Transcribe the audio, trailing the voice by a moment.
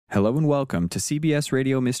Hello and welcome to CBS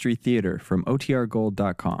Radio Mystery Theater from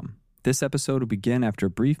OTRGold.com. This episode will begin after a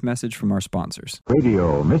brief message from our sponsors.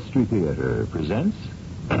 Radio Mystery Theater presents...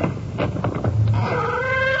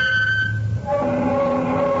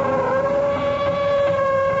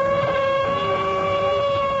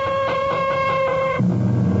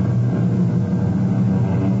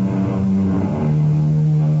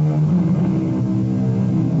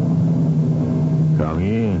 Come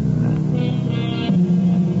in.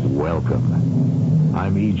 Welcome.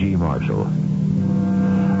 I'm E.G. Marshall.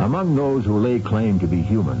 Among those who lay claim to be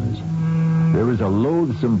humans, there is a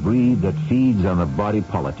loathsome breed that feeds on the body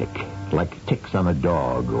politic, like ticks on a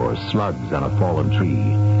dog or slugs on a fallen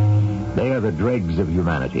tree. They are the dregs of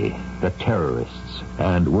humanity, the terrorists,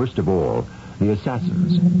 and, worst of all, the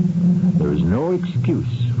assassins. There is no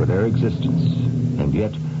excuse for their existence, and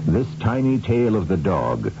yet this tiny tail of the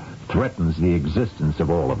dog threatens the existence of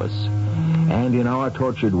all of us. And in our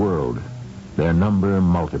tortured world, their number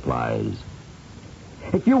multiplies.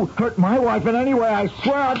 If you hurt my wife in any way, I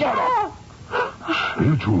swear I'll get it.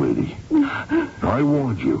 You two, lady. I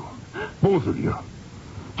warned you. Both of you.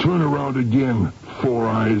 Turn around again, Four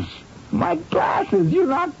Eyes. My glasses, you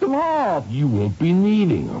knocked them off. You won't be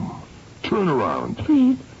needing them. Turn around.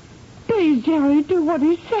 Please, Jerry, do what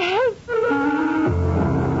he says.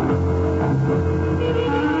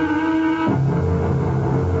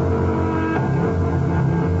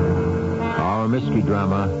 Our mystery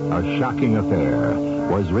drama, A Shocking Affair,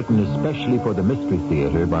 was written especially for the Mystery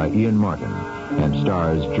Theater by Ian Martin and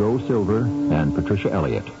stars Joe Silver and Patricia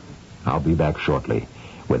Elliott. I'll be back shortly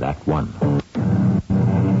with Act One.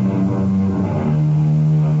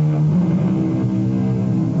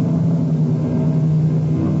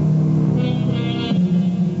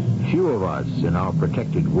 Few of us in our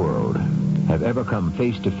protected world have ever come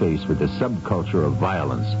face to face with the subculture of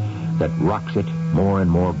violence that rocks it more and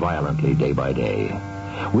more violently day by day.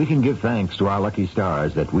 We can give thanks to our lucky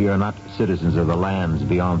stars that we are not citizens of the lands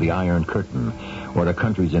beyond the Iron Curtain or the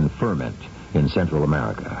countries in ferment in Central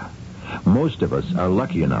America. Most of us are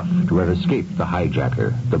lucky enough to have escaped the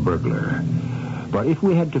hijacker, the burglar. But if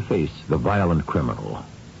we had to face the violent criminal,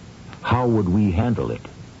 how would we handle it?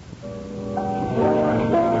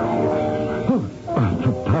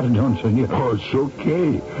 Pardon, senor. Oh, it's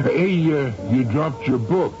okay. Hey, you dropped your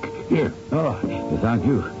book. Here. Oh, thank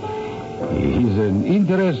you. It's an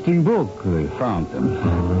interesting book, Fountain.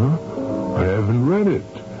 I haven't read it.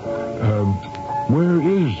 Where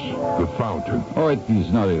is the fountain? Oh, it is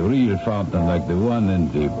not a real fountain like the one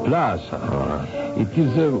in the plaza. It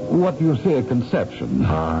is, what you say, a conception.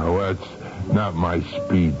 Well, that's not my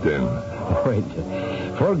speed, then. Wait.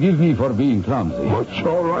 Forgive me for being clumsy. What's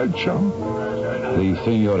all right, chum? The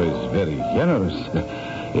senor is very generous.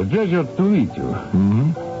 A pleasure to meet you.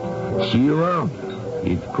 Mm-hmm. See you around.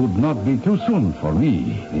 It could not be too soon for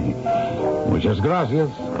me. Muchas gracias.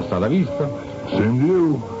 Hasta la vista. Same to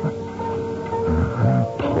you.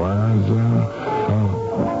 Plaza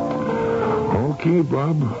Fountain. Okay,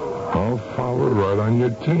 Bob. I'll follow right on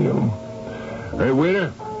your tail. Hey,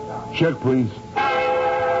 waiter. Check, please.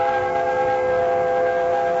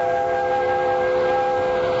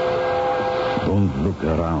 Don't look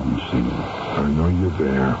around, senor. I know you're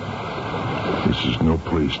there. This is no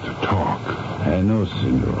place to talk. I know,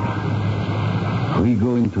 senor. We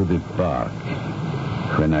go into the park.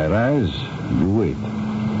 When I rise, you wait.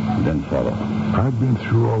 Then follow. I've been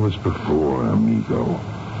through all this before, amigo.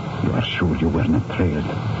 You are sure you were not trailed?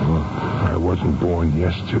 Well, I wasn't born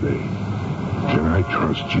yesterday. Can I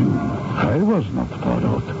trust you? I was not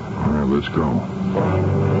followed. All right, let's go.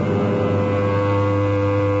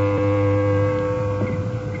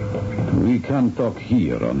 We can talk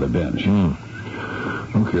here on the bench.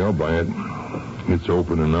 Okay, I'll buy it. It's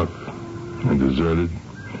open enough and deserted.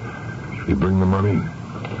 You bring the money?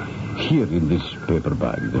 Here in this paper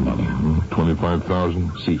bag, the money.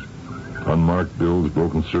 25,000? See. Unmarked bills,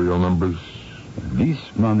 broken serial numbers? This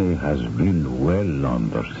money has been well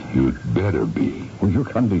laundered. You'd better be. You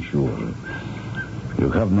can be sure. You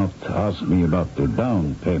have not asked me about the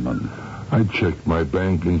down payment. I checked my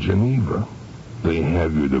bank in Geneva. They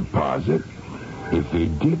have your deposit. If they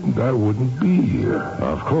didn't, I wouldn't be here.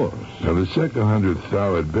 Of course. Now, the second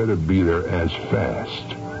 100,000 had better be there as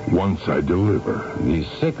fast, once I deliver. The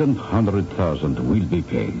second 100,000 will be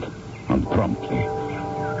paid, and promptly.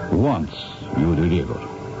 Once you deliver.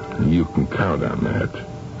 You can count on that.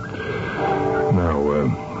 Now,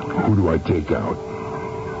 who do I take out?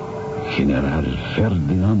 General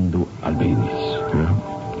Ferdinando Albéniz. Yeah?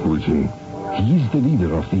 Who's he? He is the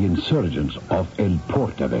leader of the insurgents of El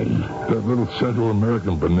Portabel. That little Central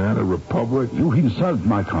American banana republic? You insult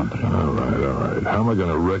my country. All right. How am I going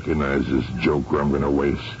to recognize this joker I'm going to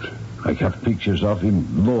waste? I have pictures of him,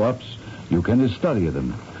 blow-ups. You can study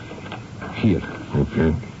them. Here.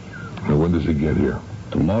 Okay. Now, when does he get here?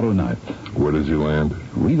 Tomorrow night. Where does he land?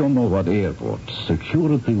 We don't know what airport.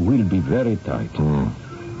 Security will be very tight.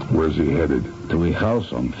 Where's he headed? To a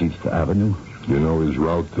house on 5th Avenue. You know his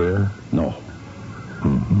route there? No.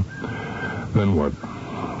 Then what?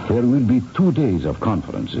 There will be 2 days of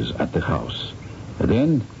conferences at the house.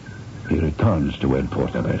 Then he returns to El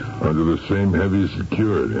Portabel. Under the same heavy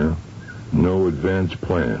security, huh? No advance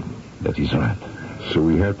plan. That is right. So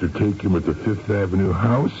we have to take him at the 5th Avenue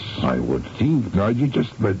house? I would think. Now, you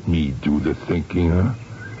just let me do the thinking, huh?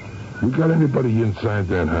 We got anybody inside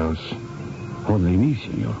that house? Only me,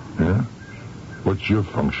 senor. Yeah? What's your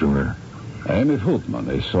function there? I am a footman,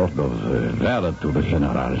 a sort of valet to the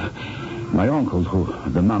general. My uncle,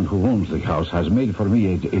 the man who owns the house, has made for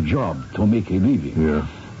me a job to make a living. Yeah.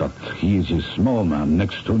 But he is a small man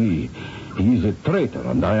next to me. He is a traitor,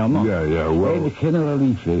 and I am not. Yeah, well... And General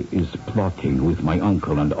Ife is plotting with my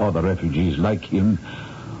uncle and other refugees like him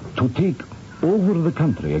to take over the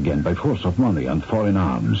country again by force of money and foreign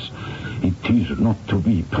arms. It is not to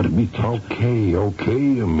be permitted. Okay,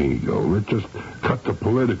 amigo. Let's just cut the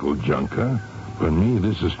political junk, huh? For me,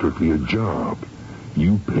 this is strictly a job.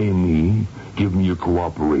 You pay me, give me your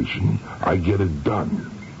cooperation, I get it done.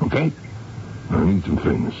 Okay? I need some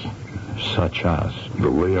things. Such as? The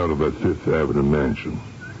layout of that 5th Avenue mansion.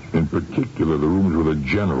 In particular, the rooms where the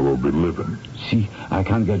general will be living. See, I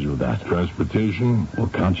can't get you that. Transportation? Well,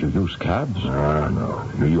 can't you use cabs? No.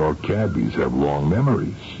 New York cabbies have long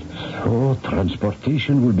memories. So,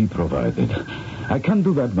 transportation will be provided. I can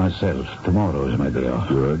do that myself. Tomorrow is my day off.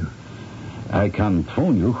 Good. I can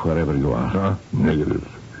phone you wherever you are. Negative.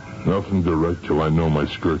 Nothing direct till I know my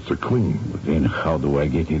skirts are clean. Then how do I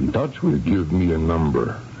get in touch with you? Give me a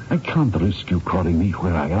number. I can't risk you calling me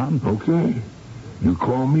where I am. Okay. You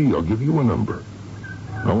call me, I'll give you a number.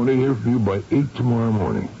 I want to hear from you by 8 tomorrow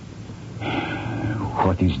morning.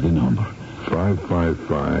 What is the number?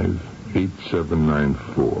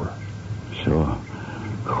 555-8794. So,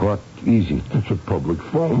 what is it? It's a public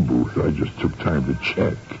phone booth. I just took time to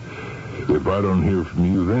check. If I don't hear from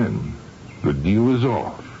you then, the deal is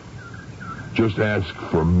off. Just ask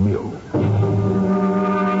for Mill.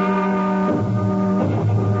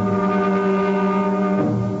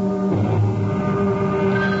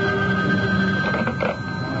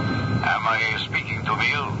 Am I speaking to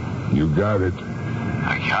Mill? You got it.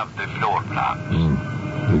 I have the floor plans.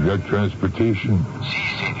 You got transportation? Si,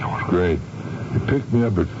 senor. Great. You picked me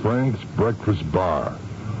up at Frank's Breakfast Bar,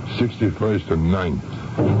 61st and 9th.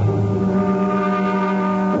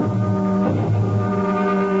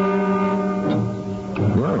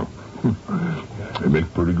 Well, they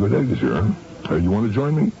make pretty good eggs here, huh? You want to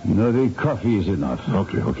join me? No, the coffee is enough.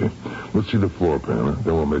 Okay. Let's see the floor plan, huh?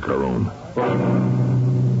 Then we'll make our own.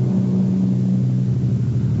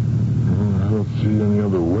 I don't see any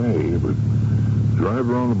other way, but drive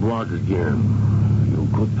around the block again. You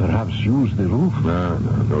could perhaps use the roof.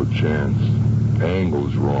 No chance.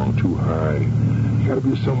 Angle's wrong, too high. You gotta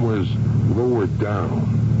be somewhere lower down.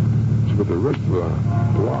 So, but the rest of the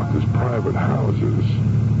block is private houses.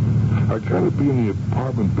 I gotta be in the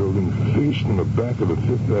apartment building facing the back of the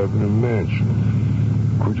 5th Avenue mansion.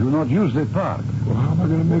 Could you not use the park? Well, how am I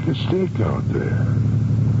gonna make a stake out there?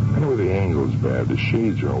 I know the angle's bad. The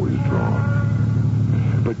shades are always drawn.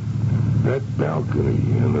 But that balcony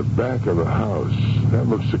in the back of the house, that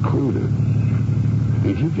looks secluded.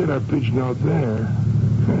 If you get our pigeon out there,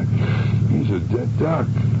 he's a dead duck.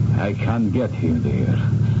 I can't get him there.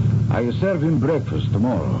 I serve him breakfast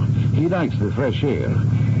tomorrow. He likes the fresh air.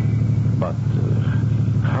 But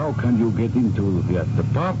how can you get into the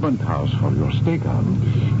apartment house for your stakeout?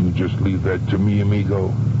 You just leave that to me,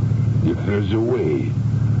 amigo. If there's a way,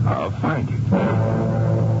 I'll find it.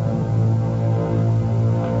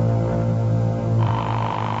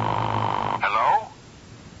 Hello?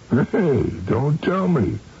 Hey, don't tell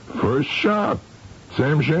me. First shot.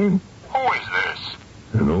 Sam Shane? Who is this?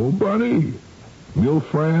 An old buddy.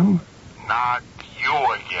 Milfram? Not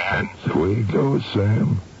you again. That's the way it goes,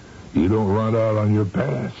 Sam. You don't run out on your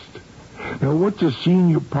past. Now, what's a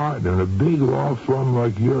senior partner in a big law firm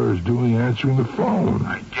like yours doing answering the phone?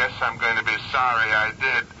 I guess I'm going to be sorry I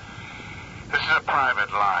did. This is a private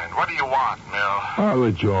line. What do you want, Mill? I'll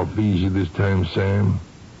let you off easy this time, Sam.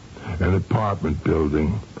 An apartment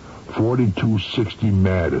building, 4260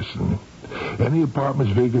 Madison. Any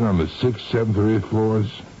apartments vacant on the 6th, 7th, or 8th floors?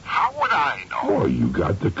 How would I know? Well, you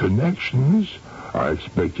got the connections. I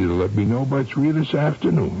expect you to let me know by 3 this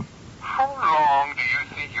afternoon. How long do you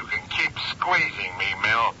think you can keep squeezing me,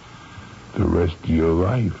 Mill? The rest of your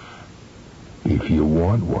life, if you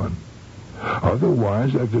want one.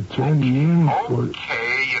 Otherwise, I could turn you in for...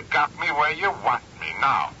 Okay, you got me where you want me.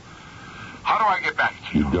 Now, how do I get back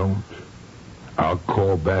to you? You don't. I'll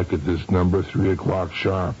call back at this number 3 o'clock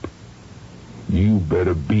sharp. You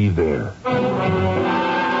better be there.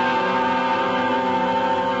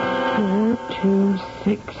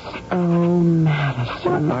 4260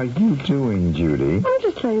 Madison. What are you doing, Judy? I'm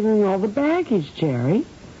just labeling all the baggage, Jerry.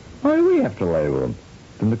 Why do we have to label them?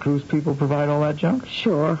 Didn't the cruise people provide all that junk?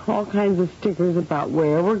 Sure, all kinds of stickers about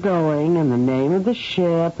where we're going and the name of the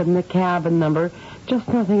ship and the cabin number. Just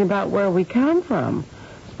nothing about where we come from.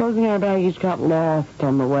 Supposing our baggage got lost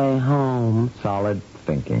on the way home. Solid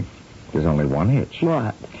thinking. There's only one hitch.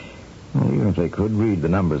 What? Well, even if they could read the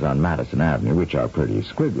numbers on Madison Avenue, which are pretty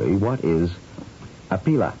squiggly, what is a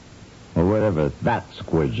pila? Or whatever that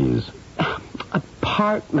squidge is.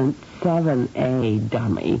 Apartment 7A,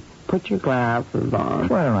 dummy. Put your glasses on.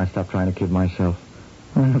 Why don't I stop trying to kid myself?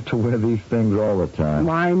 I have to wear these things all the time.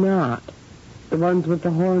 Why not? The ones with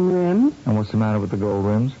the horn rims? And what's the matter with the gold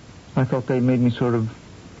rims? I thought they made me sort of,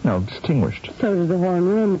 distinguished. So do the horn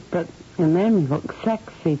rims, but in them you look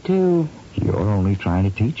sexy, too. You're only trying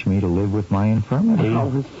to teach me to live with my infirmity.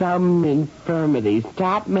 Oh, some infirmity.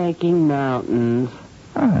 Stop making mountains.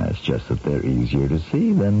 It's just that they're easier to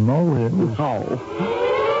see than molehills. Oh.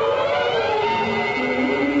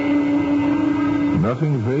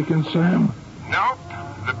 Nothing vacant, Sam? Nope.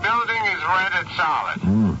 The building is rented solid.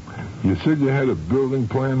 You said you had a building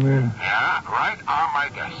plan there? Yeah, right on my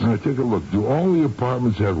desk. Now, take a look. Do all the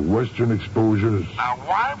apartments have western exposures? Now,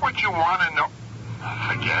 why would you want to know?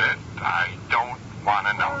 Forget it. I don't want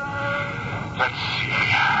to know. Let's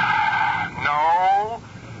see. No,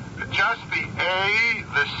 just the A,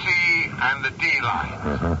 the C, and the D line.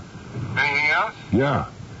 Uh-huh. Anything else? Yeah,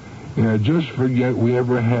 just forget we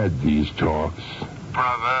ever had these talks.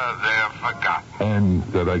 Brother, they're forgotten. And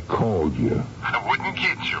that I called you. I wouldn't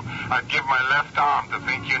kid you. I'd give my left arm to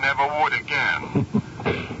think you never would again.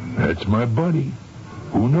 That's my buddy.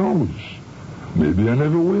 Who knows? Maybe I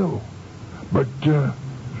never will. But,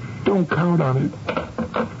 don't count on it.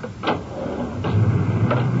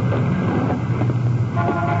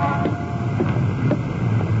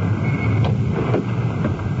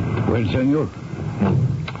 Well, senor?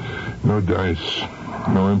 No dice.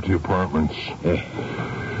 No empty apartments.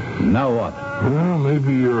 Now what? Well,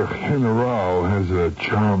 maybe your general has a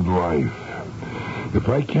charmed life. If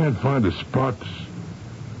I can't find a spot...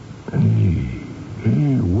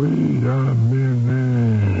 Hey, wait a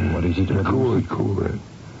minute. What is it? Cool it.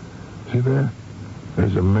 See there?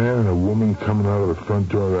 There's a man and a woman coming out of the front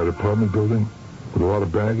door of that apartment building with a lot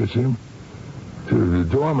of baggage in him. See, the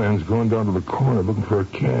doorman's going down to the corner looking for a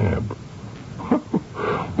cab.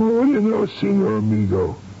 Well, what do you know, senor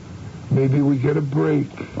amigo? Maybe we get a break.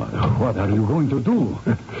 What are you going to do?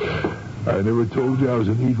 I never told you I was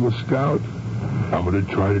an Eagle Scout. I'm going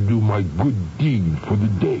to try to do my good deed for the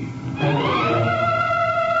day.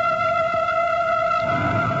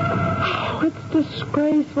 Oh, it's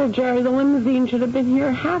disgraceful, Jerry. The limousine should have been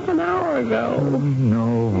here half an hour ago.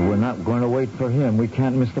 No, we're not going to wait for him. We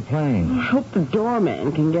can't miss the plane. I hope the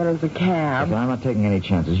doorman can get us a cab. Listen, I'm not taking any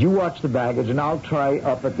chances. You watch the baggage, and I'll try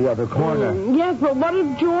up at the other corner. Yes, but what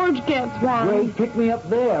if George gets one? Wait, pick me up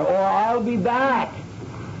there, or I'll be back.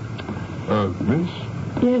 Miss?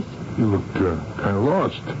 Yes. You look kind of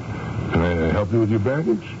lost. Can I help you with your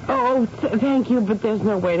baggage? Oh, thank you, but there's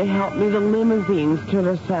no way to help me. The limousine stood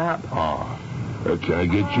us up. Can I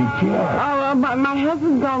get you a cab? My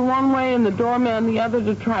husband's gone one way and the doorman the other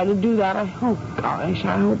to try to do that. I hope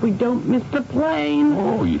we don't miss the plane.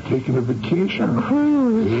 Oh, you're taking a vacation? A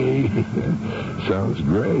cruise. Hey, sounds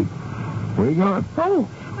great. Where you going?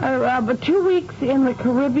 But 2 weeks in the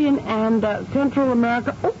Caribbean and Central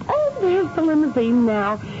America. Oh, there's the limousine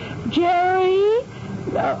now. Jerry?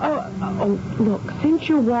 Look, since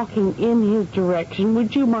you're walking in his direction,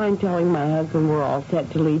 would you mind telling my husband we're all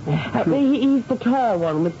set to leave? He's the tall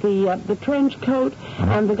one with the trench coat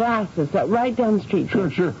and the glasses, right down the street.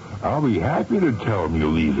 Sure. I'll be happy to tell him you're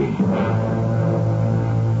leaving.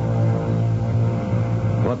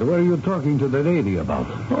 What were you talking to the lady about?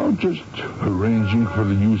 Oh, just arranging for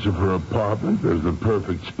the use of her apartment as the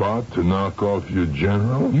perfect spot to knock off your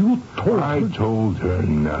general. I told her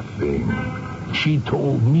nothing. She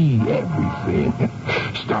told me everything.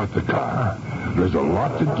 Start the car. There's a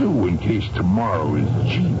lot to do in case tomorrow is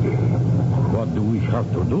G-Day. what do we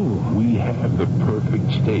have to do? We have the perfect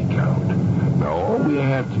stakeout. Now, all we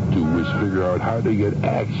have to do is figure out how to get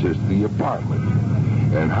access to the apartment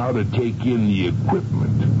and how to take in the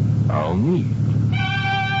equipment I'll need.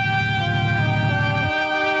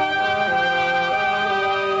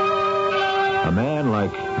 A man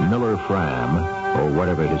like Miller Fram, or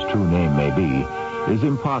whatever his true name may be, is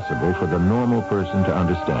impossible for the normal person to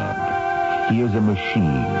understand. He is a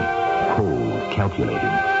machine, cold,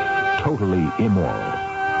 calculating, totally immoral.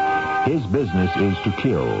 His business is to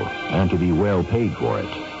kill and to be well paid for it.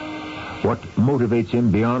 What motivates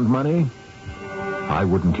him beyond money? I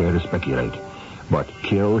wouldn't care to speculate, but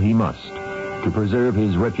kill he must to preserve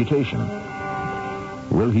his reputation.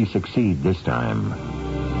 Will he succeed this time?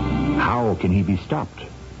 How can he be stopped?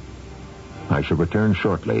 I shall return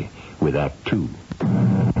shortly with Act 2.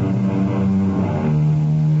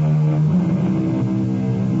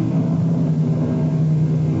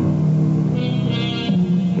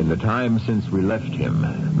 In the time since we left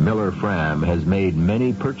him, Miller Fram has made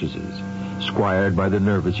many purchases, squired by the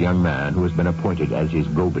nervous young man who has been appointed as his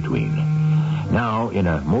go-between. Now, in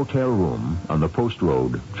a motel room on the Post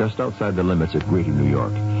Road, just outside the limits of Greater New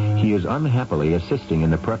York, he is unhappily assisting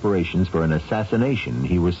in the preparations for an assassination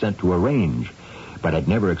he was sent to arrange, but had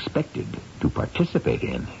never expected to participate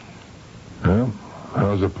in. Well,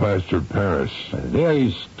 how's the plastered Paris? There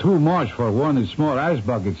is too much for one small ice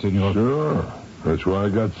bucket, senor. Sure. That's why I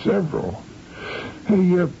got several.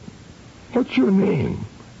 Hey, what's your name?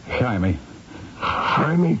 Jaime.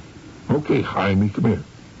 Jaime? Okay, Jaime, come here.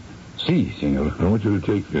 Si, senor. I want you to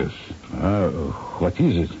take this. What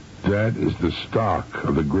is it? That is the stock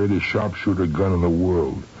of the greatest sharpshooter gun in the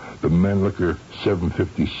world, the Mannlicher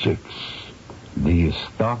 756. The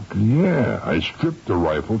stock? Yeah, I stripped the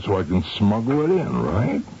rifle so I can smuggle it in,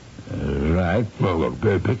 right? Right. Well,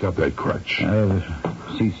 look, pick up that crutch.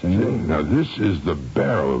 Si, senor. See, now, this is the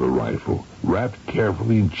barrel of the rifle, wrapped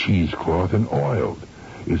carefully in cheesecloth and oiled.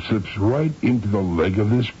 It slips right into the leg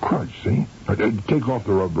of this crutch, see? Take off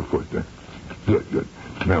the rubber foot there. Good.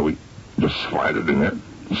 Now we just slide it in there.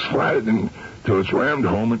 Slide it in till it's rammed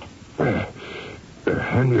home and...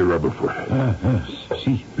 hand me a rubber foot.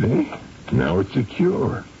 See? See? Now it's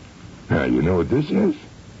secure. Now, you know what this is?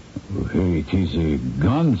 It is a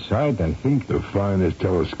gun sight, I think. The finest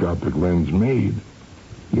telescopic lens made.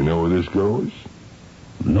 You know where this goes?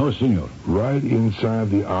 No, senor. Right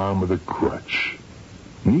inside the arm of the crutch.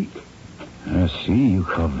 Neat? See, you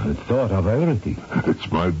have thought of everything.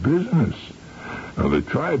 It's my business. Now, the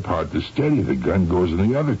tripod to steady the gun goes in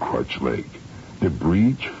the other crutch leg. The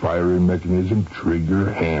breech, firing mechanism,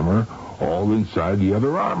 trigger, hammer, all inside the other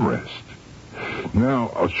armrest.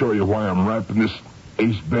 Now, I'll show you why I'm wrapping this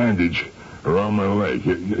ace bandage around my leg.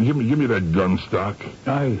 Here, give me that gun stock.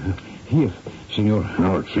 Here, senor.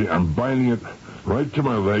 Now, look, see, I'm binding it right to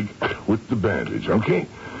my leg with the bandage, okay?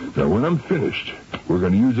 Now, when I'm finished, we're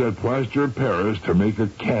going to use that plaster of Paris to make a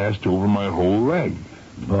cast over my whole leg.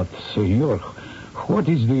 But, senor, what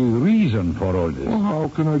is the reason for all this? Well, how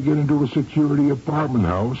can I get into a security apartment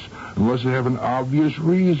house unless I have an obvious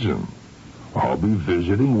reason? I'll be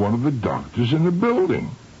visiting one of the doctors in the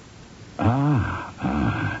building.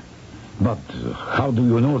 But how do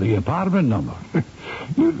you know the apartment number?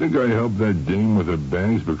 You think I helped that dame with her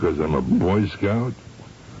bangs because I'm a Boy Scout?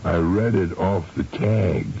 I read it off the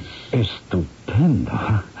tags.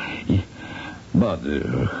 Estupendo. But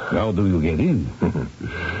how do you get in?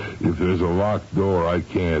 If there's a locked door I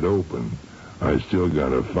can't open, I still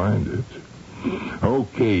gotta find it.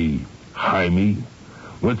 Okay, Jaime,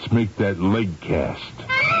 let's make that leg cast.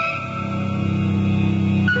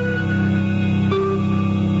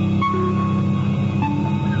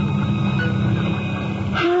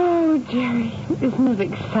 Oh, Jerry, isn't it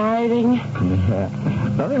exciting? Yeah.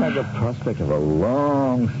 Nothing like the prospect of a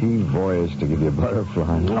long sea voyage to give you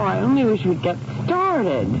butterflies. Oh, I only wish we'd get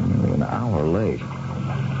started. An hour late.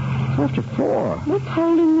 It's after 4. What's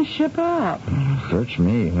holding the ship up? Search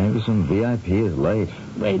me. Maybe some VIP is late.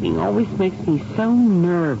 Waiting always makes me so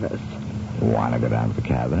nervous. Want to go down to the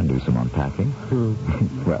cabin and do some unpacking?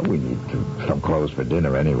 Well, we need some clothes for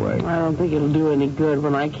dinner anyway. I don't think it'll do any good.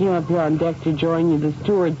 When I came up here on deck to join you, the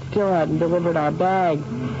steward still hadn't delivered our bags.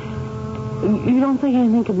 You don't think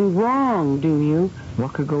anything could be wrong, do you?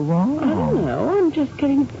 What could go wrong? I don't know. I'm just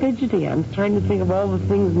getting fidgety. I'm trying to think of all the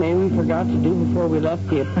things maybe we forgot to do before we left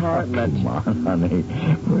the apartment. Come on, honey.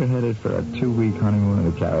 We're headed for a 2-week honeymoon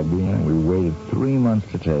in the Caribbean, and we waited 3 months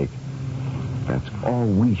to take. That's all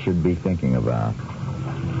we should be thinking about.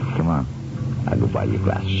 Come on. I'll go buy you a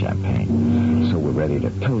glass of champagne. So we're ready to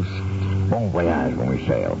toast bon voyage when we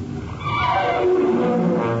sail.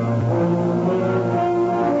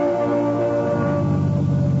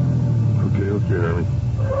 Jeremy.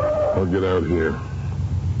 I'll get out here.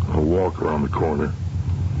 I'll walk around the corner.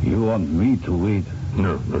 You want me to wait?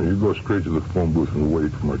 No, you go straight to the phone booth and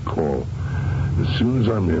wait for my call. As soon as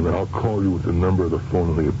I'm in, I'll call you with the number of the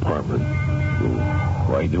phone in the apartment.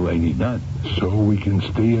 Why do I need that? So we can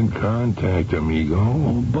stay in contact, amigo.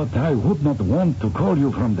 Oh, but I would not want to call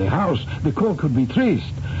you from the house. The call could be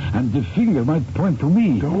traced, and the finger might point to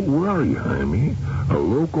me. Don't worry, Jaime. A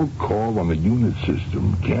local call on the unit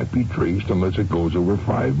system can't be traced unless it goes over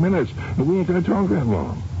 5 minutes, and we ain't going to talk that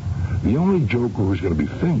long. The only joker who's going to be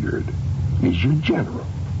fingered is your general.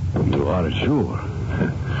 You are sure?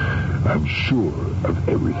 I'm sure of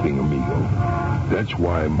everything, amigo. That's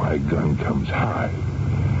why my gun comes high.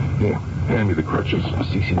 Here, hand me the crutches.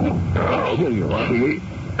 Here you are. Okay.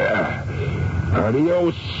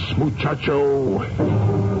 Adios, muchacho.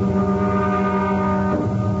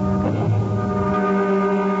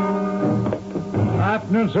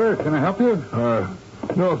 Afternoon, sir. Can I help you?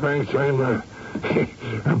 No, thanks.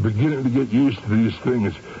 I'm beginning to get used to these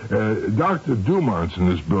things. Dr. Dumont's in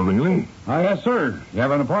this building, isn't he? Yes, sir. You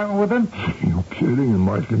have an appointment with him? You kidding? In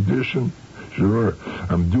my condition? Sure.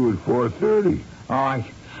 I'm due at 4:30. Oh,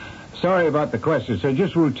 sorry about the question, sir.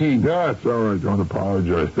 Just routine. Yeah, it's all right. Don't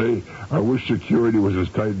apologize. I wish security was as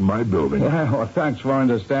tight in my building. Yeah, well, thanks for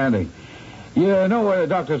understanding. You know where the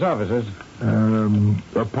doctor's office is?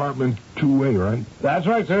 Apartment 2A, right? That's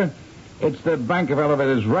right, sir. It's the bank of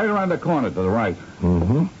elevators right around the corner to the right.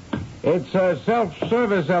 Mm-hmm. It's a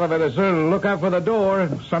self-service elevator, sir. Look out for the door.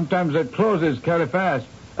 Sometimes it closes kind of fast.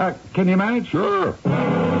 Can you manage? Sure.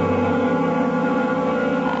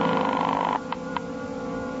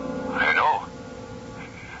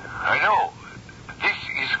 Hello. This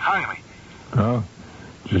is Jaime. Huh?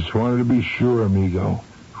 Just wanted to be sure, amigo.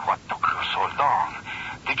 What took you so long?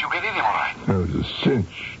 Did you get in all right? That was a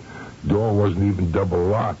cinch. Door wasn't even double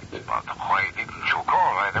locked. But why didn't you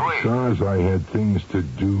call right away? Because I had things to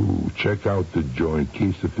do. Check out the joint.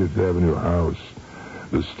 Case the Fifth Avenue house.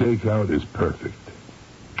 The stakeout is perfect.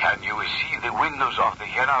 Can you see the windows of the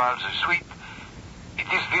General's suite?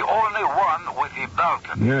 It is the only one with a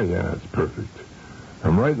balcony. Yeah, it's perfect.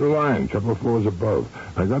 I'm right in line, a couple of floors above.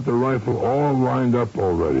 I got the rifle all lined up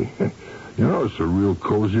already. You know, it's a real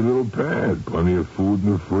cozy little pad. Plenty of food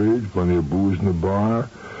in the fridge, plenty of booze in the bar.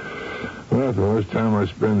 Well, the less time I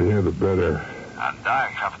spend here, the better. And I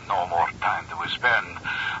have no more time to spend,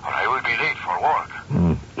 or I will be late for work.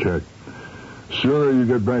 Check. Sooner you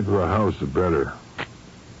get back to the house, the better.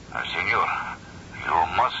 Senor, you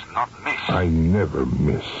must not miss. I never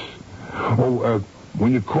miss.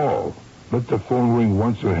 When you call, let the phone ring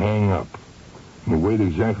once and hang up. And wait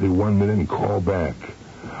exactly 1 minute and call back.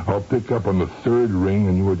 I'll pick up on the third ring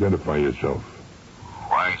and you identify yourself.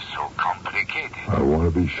 Why so complicated? I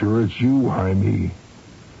want to be sure it's you, Jaime.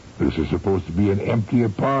 This is supposed to be an empty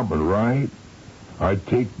apartment, right? I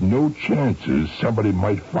take no chances somebody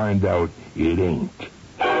might find out it ain't.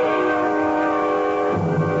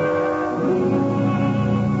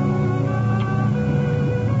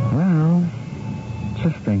 Well,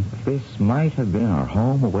 just think, this might have been our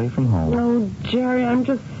home away from home. Oh, Jerry, I'm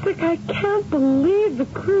just sick. I can't believe the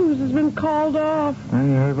cruise has been called off.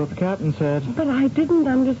 And you heard what the captain said. But I didn't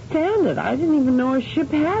understand it. I didn't even know a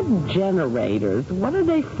ship had generators. What are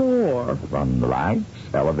they for? Run the lights,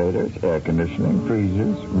 elevators, air conditioning,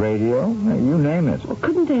 freezers, radio, you name it. Well,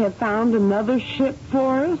 couldn't they have found another ship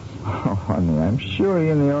for us? Oh, honey, I'm sure he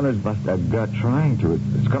and the owners must have gut trying to.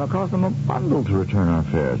 It's going to cost them a bundle to return our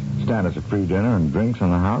fares. Stand us a free dinner and drinks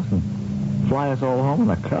on the house and fly us all home in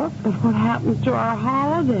a cup. But what happens to our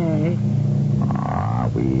holiday?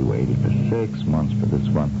 We waited for 6 months for this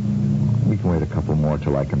one. We can wait a couple more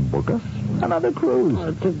till I can book us another cruise. Well,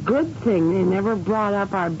 it's a good thing they never brought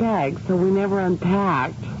up our bags, so we never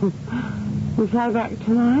unpacked. We fly back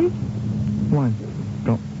tonight? Why?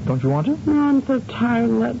 Don't you want to? No, I'm so tired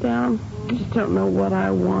and let down. I just don't know what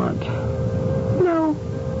I want. No,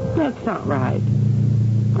 that's not right.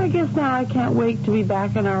 I guess now I can't wait to be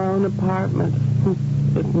back in our own apartment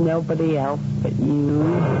with nobody else but you.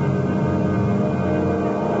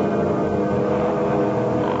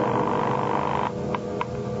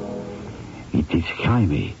 It is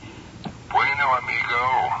Jaime. Bueno, amigo.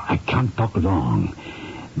 I can't talk long.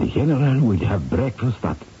 The General will have breakfast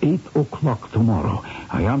at 8 o'clock tomorrow.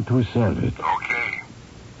 I am to serve it. Okay.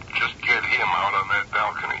 Just get him out on that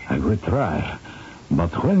balcony. I will try.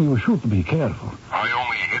 But when you shoot, be careful. I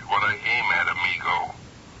only hit what I aim at, amigo.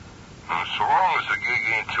 So long as the gig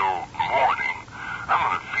ain't till morning, I'm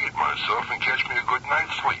going to feed myself and catch me a good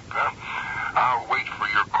night's sleep. I'll wait for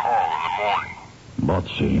your call in the morning. But,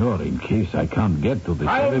 senor, in case I can't get to the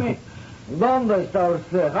Jaime, ¿dónde está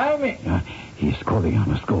usted, Jaime? He's calling. I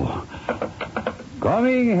must go.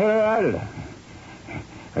 Coming, Herald.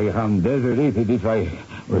 I am desolated if I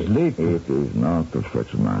was late. It is not of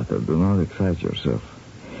such matter. Do not excite yourself.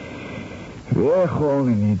 Viejo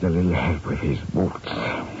only needs a little help with his boots.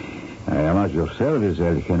 I am at your service,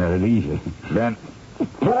 El Generalife. Then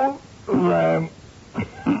pull them.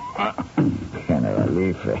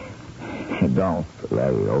 Generalife, don't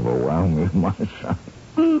let it overwhelm you, my son.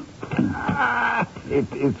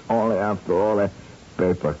 It's only, after all, a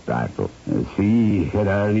paper title. See,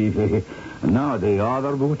 Generalife. Now the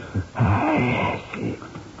other boot. I see.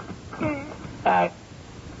 I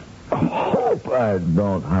hope I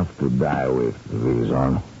don't have to die with these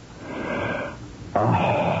on.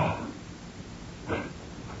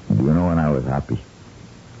 Do you know when I was happy?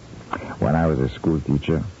 When I was a school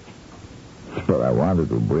teacher. But I wanted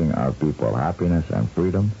to bring our people happiness and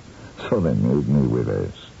freedom, so they made me with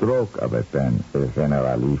a stroke of a pen, a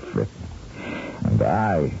Generalife. And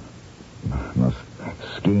I must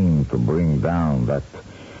scheme to bring down that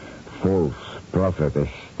false prophet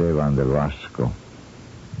Esteban del Vasco.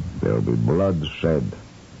 There'll be blood shed.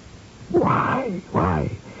 Why?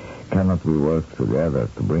 Why cannot we work together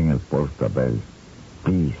to bring El Portabel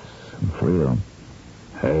peace and freedom?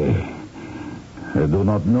 I do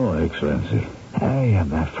not know, Excellency. I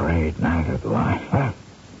am afraid neither do I.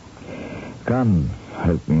 Come,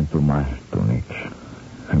 help me into my tunic.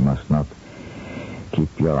 I must not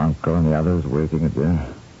keep your uncle and the others waiting at dinner.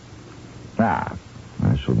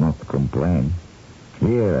 I should not complain.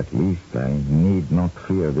 Here, at least, I need not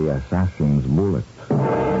fear the assassin's bullet.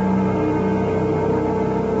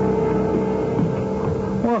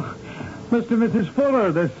 Well, Mr. and Mrs.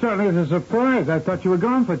 Fuller, this certainly is a surprise. I thought you were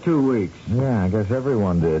gone for 2 weeks. Yeah, I guess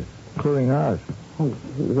everyone did, including us. Oh,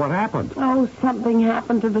 what happened? Oh, something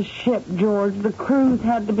happened to the ship, George. The cruise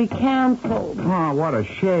had to be canceled. Oh, what a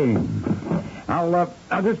shame. I'll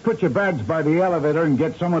just put your bags by the elevator and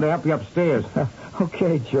get someone to help you upstairs.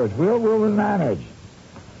 Okay, George, we'll manage.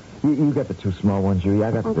 You get the 2 small ones, Judy.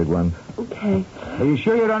 I got the big ones. Okay. Are you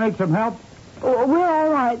sure you don't need some help? Oh, we're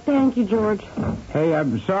all right. Thank you, George. Hey,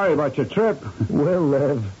 I'm sorry about your trip. We'll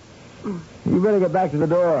live. You better get back to the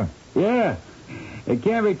door. Yeah. You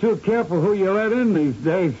can't be too careful who you let in these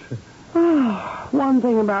days. One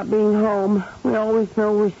thing about being home, we always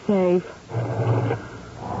know we're safe.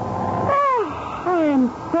 I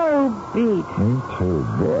am so beat. Me too,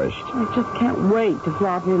 Bush. I just can't wait to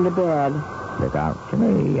flop into bed. Look out for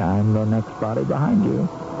me. I'm the next body behind you.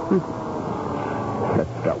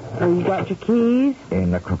 Let's go. Oh, you got your keys?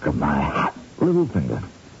 In the crook of my hat, little finger.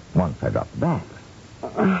 Once I got the bags.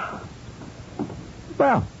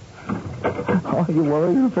 Well, all you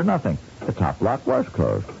worried for nothing. The top lock was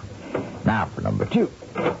closed. Now for number 2.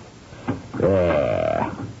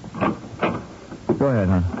 There. Go ahead,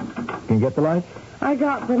 hon. Can you get the lights? I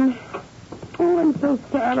got them. Oh, I'm so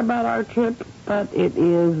sad about our trip, but it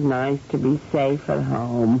is nice to be safe at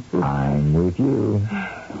home. I'm with you.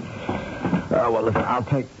 Well, listen, I'll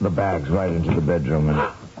take the bags right into the bedroom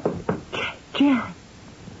and... Jerry.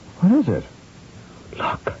 What is it?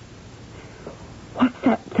 Look. What's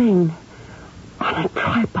that thing on a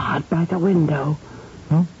tripod by the window?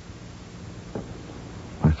 Huh?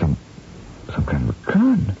 Why, some kind of a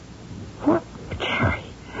gun. What?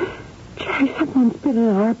 Jerry, someone's been in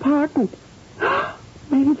our apartment.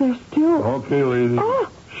 Maybe they're still... Okay, lady. Oh.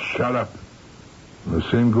 Shut up. The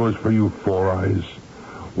same goes for you, Four Eyes.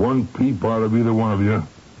 One peep out of either one of you,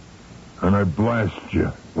 and I blast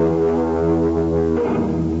you.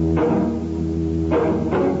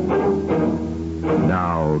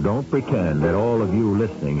 Now, don't pretend that all of you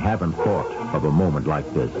listening haven't thought of a moment like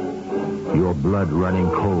this. Your blood running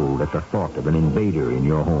cold at the thought of an invader in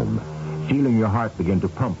your home. Feeling your heart begin to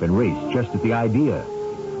pump and race just at the idea.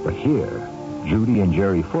 But here, Judy and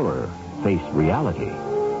Jerry Fuller face reality.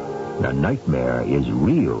 The nightmare is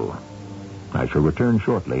real. I shall return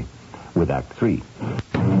shortly with Act 3.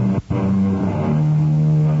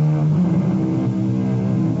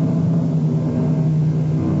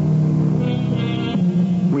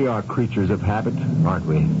 We are creatures of habit, aren't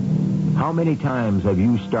we? How many times have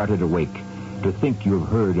you started awake to think you've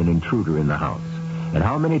heard an intruder in the house? And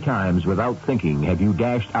how many times, without thinking, have you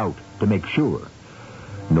dashed out to make sure,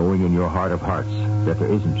 knowing in your heart of hearts that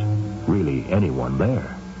there isn't really anyone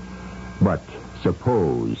there? But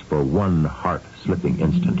suppose for one heart-slipping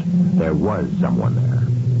instant there was someone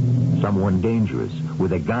there. Someone dangerous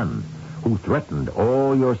with a gun who threatened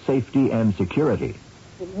all your safety and security.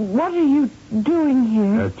 What are you doing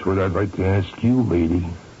here? That's what I'd like to ask you, lady.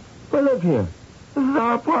 We live here. This is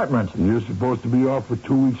our apartment. You're supposed to be off for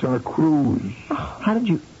 2 weeks on a cruise. How did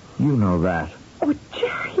you... You know that. Oh,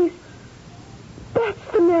 Jerry,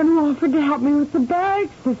 man who offered to help me with the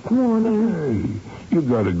bags this morning. Hey, you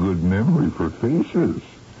got a good memory for faces.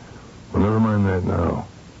 Well, never mind that now.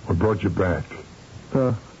 What brought you back?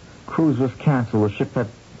 The cruise was canceled. The ship had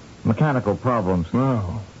mechanical problems.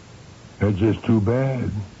 Well, that's just too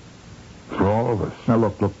bad. For all of us. Now,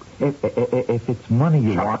 look. If it's money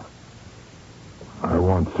you want... I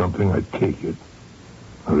want something, I take it.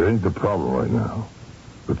 Now, that ain't the problem right now.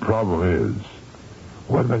 The problem is,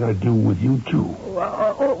 what am I going to do with you two?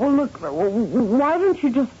 Well, look, why don't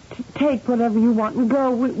you just take whatever you want and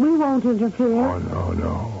go? We won't interfere. Oh,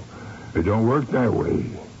 no. It don't work that way.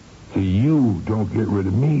 See, you don't get rid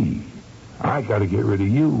of me. I got to get rid of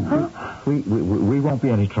you. Huh? We won't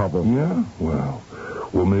be any trouble. Yeah? Well,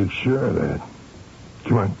 we'll make sure of that.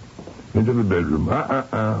 Come on. Into the bedroom.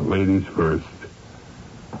 Ladies first.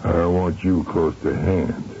 I want you close to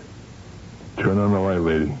hand. Turn on the light,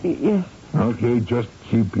 lady. Yes. Okay, just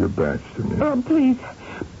keep your backs to me. Oh, please.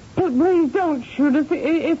 Please don't shoot us.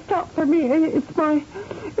 It's not for me. It's my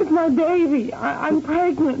baby. I'm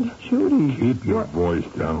pregnant. Judy. Keep your voice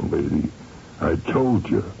down, lady. I told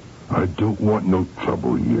you. I don't want no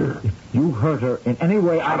trouble here. If you hurt her in any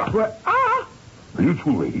way, I swear... Ah! You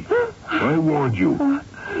two, lady. I warned you.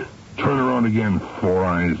 Turn around again, Four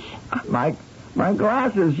Eyes. My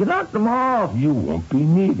glasses, you knocked them off. You won't be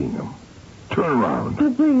needing them. Turn around.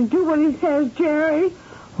 Please do what he says, Jerry.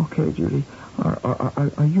 Okay, Judy.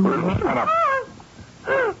 Are you... Shut up.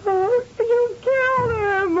 Oh, you killed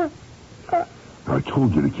him. I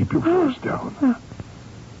told you to keep your voice down.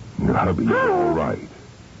 Your hubby's all right.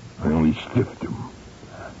 I only stiffed him.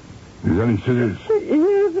 Is any scissors?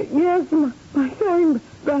 Yes, my sewing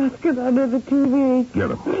basket under the TV.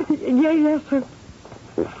 Get him. Yes, sir.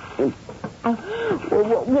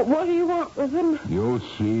 What do you want with him? You'll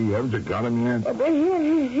see. Haven't you got him yet?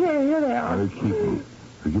 Here they are. I'll keep him.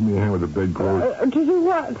 Now, give me a hand with the bedclothes. To do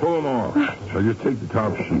what? Pull them off. Now, just take the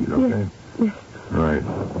top sheet, okay? Yes. All right.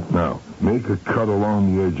 Now, make a cut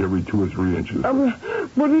along the edge every 2 or 3 inches.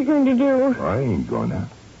 What are you going to do? I ain't gonna.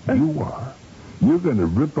 You are. You're going to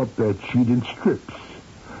rip up that sheet in strips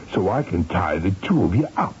so I can tie the two of you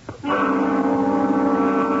up. There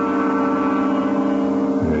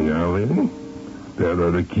you are, lady. That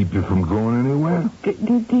ought to keep you from going anywhere.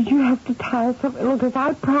 Did you have to tie something? Look, if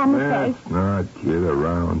I promised Let's not kid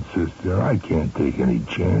around, sister. I can't take any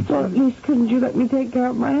chances. Well, at least couldn't you let me take care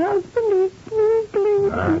of my husband?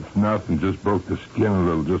 Please. That's nothing. Just broke the skin a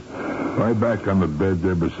little. Just lie back on the bed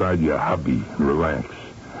there beside your hubby. Relax.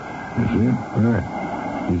 You see him?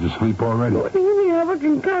 Yeah. He's asleep already. What do you mean, have a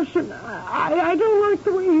concussion? I don't like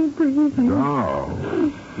the way he's breathing. Oh,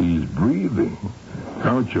 he's breathing.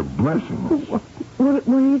 Count your blessings. What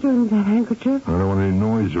are you doing with that handkerchief? I don't want any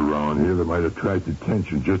noise around here that might attract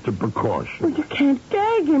attention. Just a precaution. Well, you can't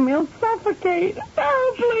gag him. He'll suffocate.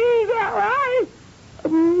 Oh, please, all right?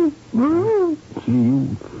 See,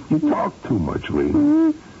 you talk too much,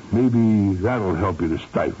 lady. Maybe that'll help you to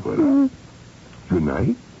stifle it. Good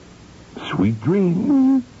night. Sweet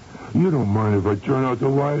dreams. You don't mind if I turn out the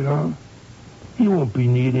light, huh? You won't be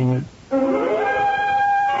needing it.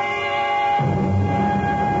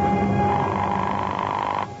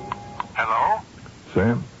 Hello?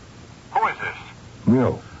 Sam? Who is this?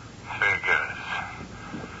 Mill. Figures.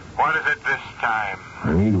 What is it this time?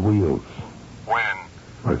 I need wheels. When?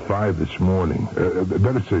 By 5 this morning.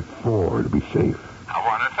 Better say 4 to be safe. I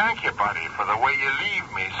want to thank you, buddy, for the way you leave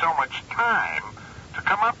me so much time to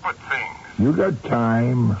come up with things. You got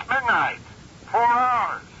time. Midnight. 4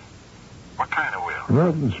 hours. What kind of wheel?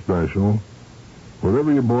 Nothing special.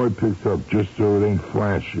 Whatever your boy picks up, just so it ain't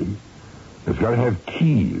flashy. It's got to have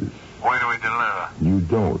keys. Where do we deliver? You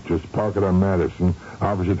don't. Just park it on Madison,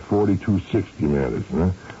 opposite 4260 Madison.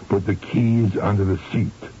 Huh? Put the keys under the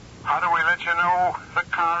seat. How do we let you know the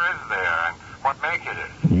car is there and what make it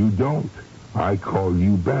is? You don't. I call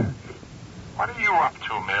you back. What are you up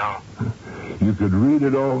to, Mill? You could read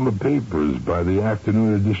it all in the papers by the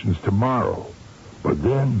afternoon editions tomorrow. But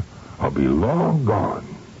then I'll be long gone.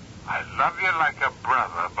 I love you like a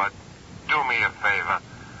brother, but do me a favor.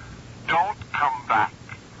 Don't come back.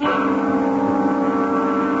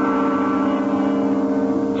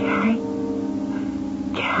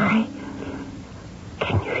 Jerry,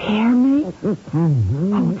 can you hear me?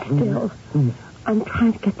 Hold still. I'm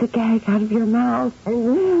trying to get the gag out of your mouth.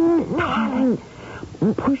 Darling,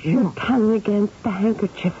 push your tongue against the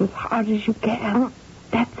handkerchief as hard as you can.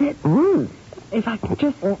 That's it. If I can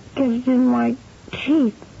just get it in my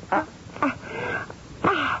teeth.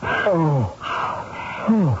 Oh,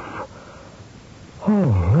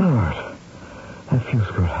 Lord. That feels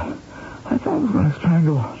good. I thought I was going to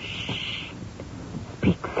strangle. Shh.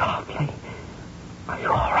 Speak softly. Are you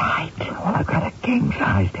all right? Well, I've got a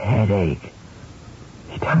king-sized headache.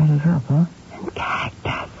 You tied us up, huh? And gagged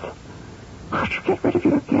us. How'd you get rid of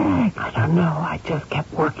your gag? I don't know. I just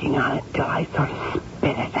kept working on it till I sort of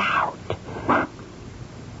spit it out. Well,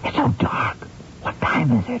 it's so dark. What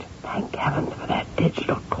time is it? Thank heavens for that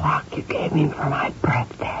digital clock you gave me for my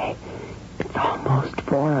birthday. It's almost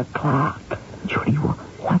 4 o'clock. Judy,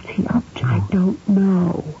 what's he up to? I don't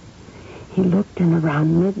know. He looked in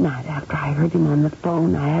around midnight after I heard him on the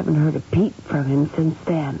phone. I haven't heard a peep from him since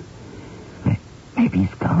then. Maybe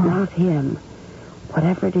he's gone. Not him.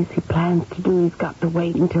 Whatever it is he plans to do, he's got to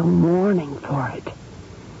wait until morning for it.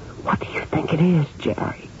 What do you think it is,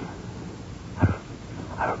 Jerry?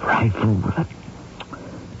 A rifle with a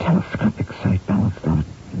telescopic sight balanced on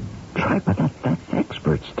a tripod. That's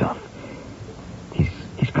expert stuff.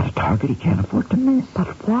 He's got a target he can't afford to miss. But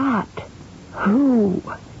what? Who?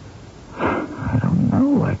 I don't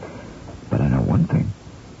know. But I know one thing.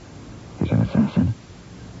 He's an assassin.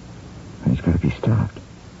 And he's got to be stopped.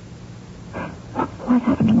 What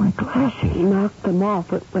happened to my glasses? He knocked them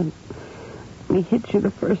off when we hit you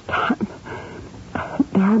the first time.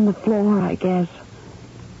 They're on the floor, I guess.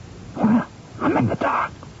 Well, I'm in the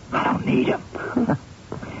dark. I don't need them.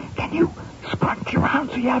 Can you scrunch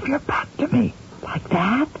around so you have your back to me? Like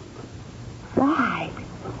that? Why?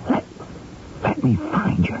 Let me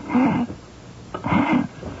find your hand.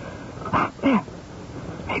 There.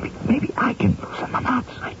 Maybe I can loosen the knots.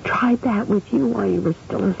 I tried that with you while you were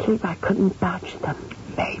still asleep. I couldn't budge them.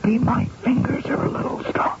 Maybe my fingers are a little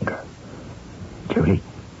stronger. Judy.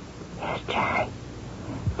 Yes, Jerry.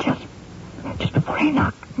 Just before he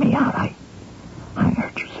knocked me out, I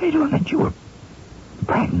heard you say to him that you were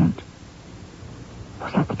pregnant.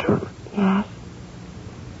 Was that the truth? Yes.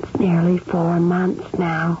 It's nearly 4 months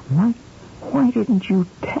now. Why didn't you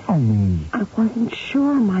tell me? I wasn't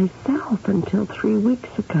sure myself until 3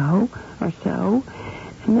 weeks ago or so.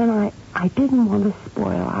 And then I didn't want to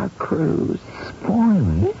spoil our cruise.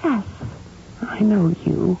 Spoil it? Yes. I know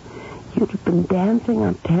you. You'd have been dancing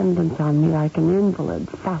attendance on me like an invalid,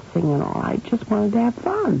 fussing and all. I just wanted to have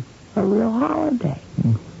fun. A real holiday.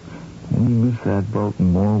 We missed that boat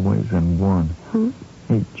in more ways than one.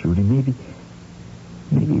 Hey, Judy, maybe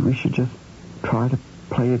we should just try to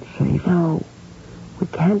play it safe. No. We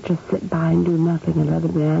can't just sit by and do nothing and let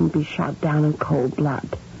a man be shot down in cold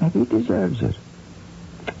blood. Maybe he deserves it.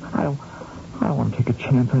 I don't want to take a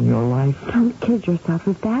chance on your life. Don't kid yourself.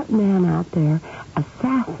 If that man out there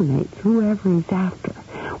assassinates whoever he's after,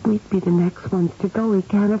 we'd be the next ones to go. He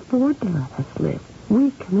can't afford to let us live.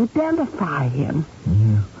 We can identify him.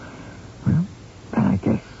 Yeah. Well, then I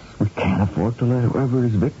guess we can't afford to let whoever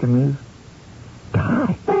his victim is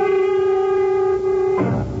die.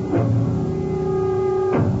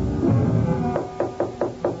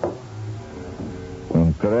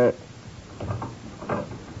 Entré.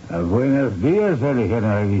 Buenos días,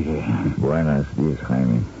 Enrique. Buenos dias,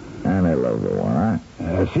 Jaime. And I love the one,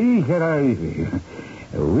 huh? Sí, Enrique.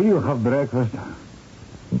 Will you have breakfast?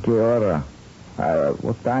 ¿Qué hora?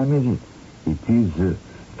 What time is it? It is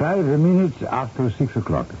 5 minutes after 6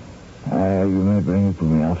 o'clock. You may bring it to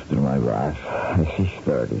me after my bath.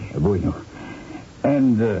 6:30. Bueno.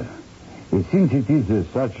 And since it is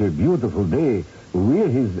such a beautiful day, will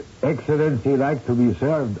His Excellency like to be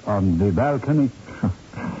served on the balcony?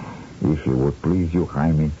 If it would please you,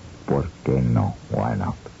 Jaime, ¿por qué no? Why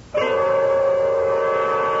not?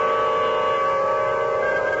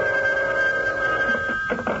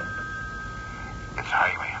 It's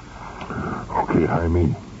Jaime. Okay,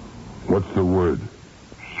 Jaime. What's the word?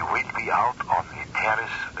 He will be out on the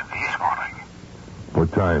terrace this morning.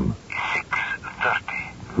 What time?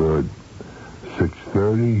 6:30. Good.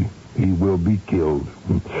 6:30, he will be killed.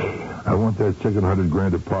 I want that second $100,000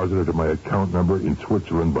 deposited to my account number in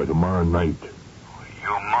Switzerland by tomorrow night.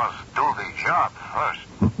 You must do the job first.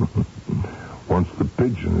 Once the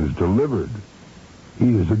pigeon is delivered,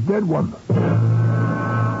 he is a dead one.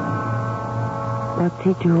 What's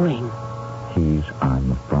he doing? He's on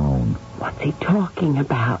the phone. What's he talking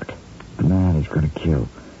about? The man he's going to kill.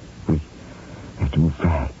 We have to move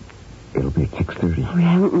fast. It'll be at 6:30. We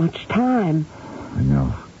haven't much time. I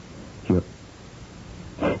know.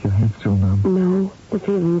 Your hand's still numb? No, the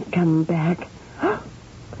feeling's coming back.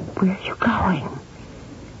 Where are you going?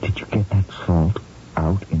 Did you get that salt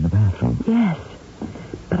out in the bathroom? Yes,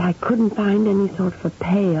 but I couldn't find any sort of a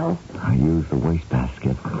pail. I used the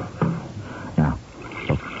wastebasket. Now,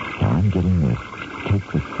 look, while I'm getting this, take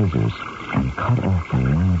the scissors and cut off the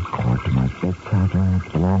lamp cord to my bedside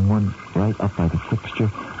lamp, the long one, right up by the fixture.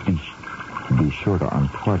 Be sure to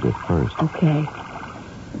unplug it first. Okay.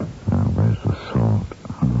 Now, where's the salt?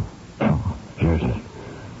 Oh, here it is.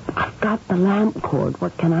 got the lamp cord.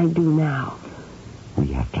 What can I do now? We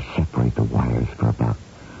have to separate the wires for about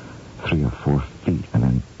 3 or 4 feet and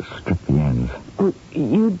then strip the ends. Well,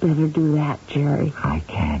 you'd better do that, Jerry. I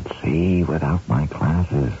can't see without my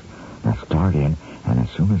glasses. Now start in, and as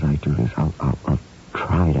soon as I do this, I'll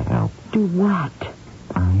try to help. Do what?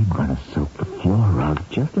 I'm going to soak the floor rug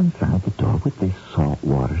just inside the door with this salt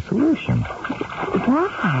water solution.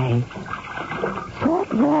 Why?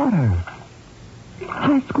 Salt water.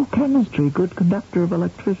 High school chemistry, good conductor of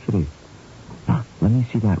electricity. Now, let me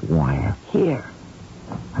see that wire. Here.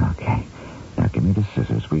 Okay. Now, give me the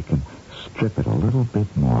scissors. We can strip it a little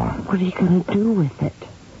bit more. What are you going to do with it?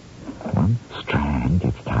 One strand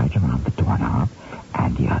gets tied around the doorknob,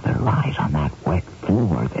 and the other lies on that wet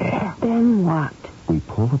floor there. Then what? We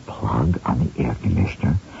pull the plug on the air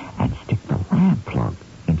conditioner and stick the lamp plug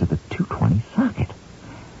into the 220 socket.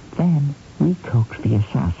 Then we coax the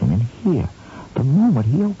assassin in here. The moment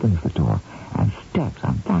he opens the door and steps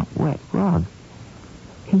on that wet rug,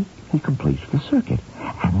 he completes the circuit,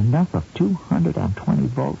 and enough of 220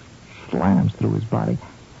 volts slams through his body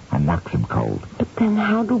and knocks him cold. But then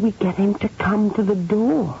how do we get him to come to the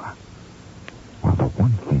door? Well, the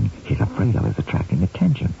one thing he's afraid of is attracting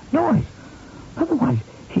attention. Noise. Otherwise,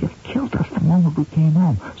 he'd have killed us the moment we came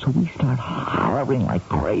home. So we start hollering like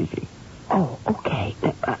crazy. Oh, okay.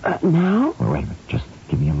 Now? Well, wait a minute. Just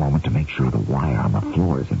give me a moment to make sure the wire on the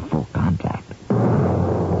floor is in full contact.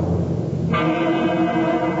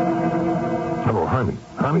 Hello, honey.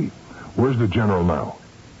 Honey, where's the general now?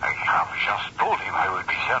 I have just told him I will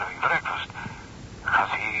be serving breakfast. Has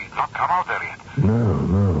he not come out there yet?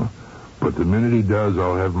 No. But the minute he does,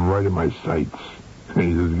 I'll have him right in my sights.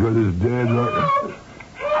 He's as good as dead. What is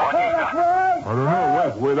that? I don't know,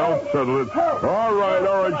 Wes. Wait, I'll settle it. All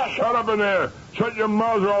right. Shut up in there. Shut your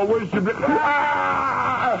mouth or I'll waste your... Pull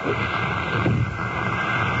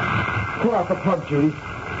out the plug, Judy.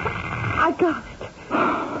 I got it.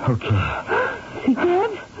 Okay. Is he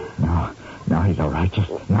dead? No, he's all right.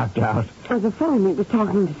 Just knocked out. The phone, he was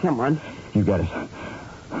talking to someone. You get it.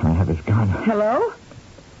 I have his gun. Hello?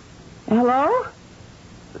 Hello?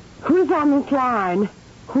 Who's on this line?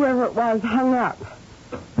 Whoever it was hung up.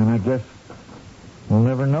 And I guess we'll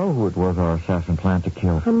never know who it was our assassin planned to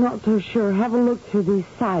kill. I'm not so sure. Have a look through these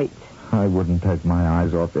sights. I wouldn't take my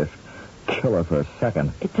eyes off this killer for a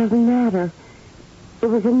second. It doesn't matter. It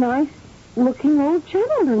was a nice-looking old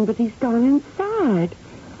gentleman, but he's gone inside.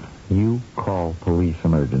 You call police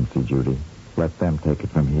emergency, Judy. Let them take it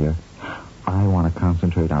from here. I want to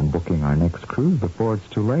concentrate on booking our next cruise before it's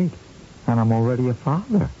too late. And I'm already a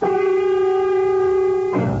father.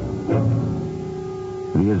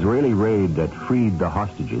 The Israeli raid that freed the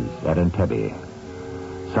hostages at Entebbe.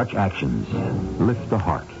 Such actions lift the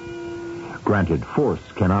heart. Granted, force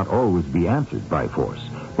cannot always be answered by force,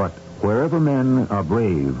 but wherever men are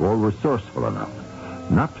brave or resourceful enough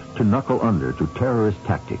not to knuckle under to terrorist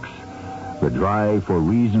tactics, the drive for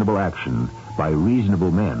reasonable action by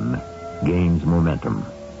reasonable men gains momentum,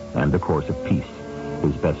 and the course of peace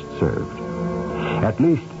is best served. At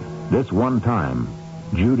least this one time,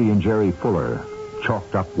 Judy and Jerry Fuller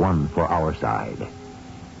chalked up one for our side.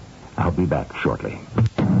 I'll be back shortly.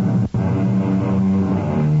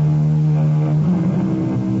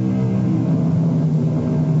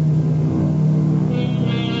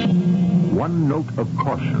 One note of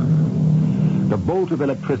caution. The bolt of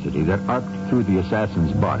electricity that arced through the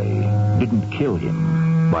assassin's body didn't kill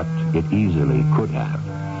him, but it easily could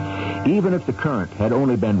have. Even if the current had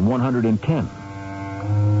only been 110.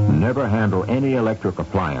 Never handle any electric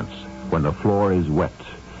appliance when the floor is wet,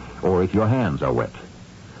 or if your hands are wet.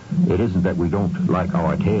 It isn't that we don't like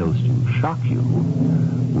our tales to shock you.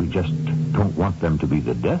 We just don't want them to be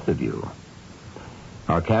the death of you.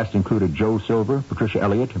 Our cast included Joe Silver, Patricia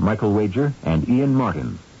Elliott, Michael Wager, and Ian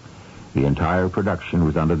Martin. The entire production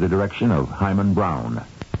was under the direction of Hyman Brown.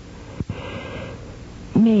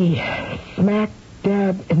 Me, smack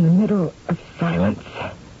dab in the middle of silence.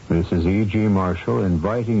 This is E.G. Marshall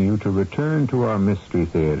inviting you to return to our Mystery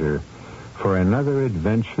Theater for another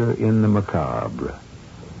adventure in the macabre.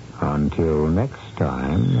 Until next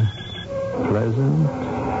time, pleasant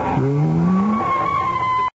dreams.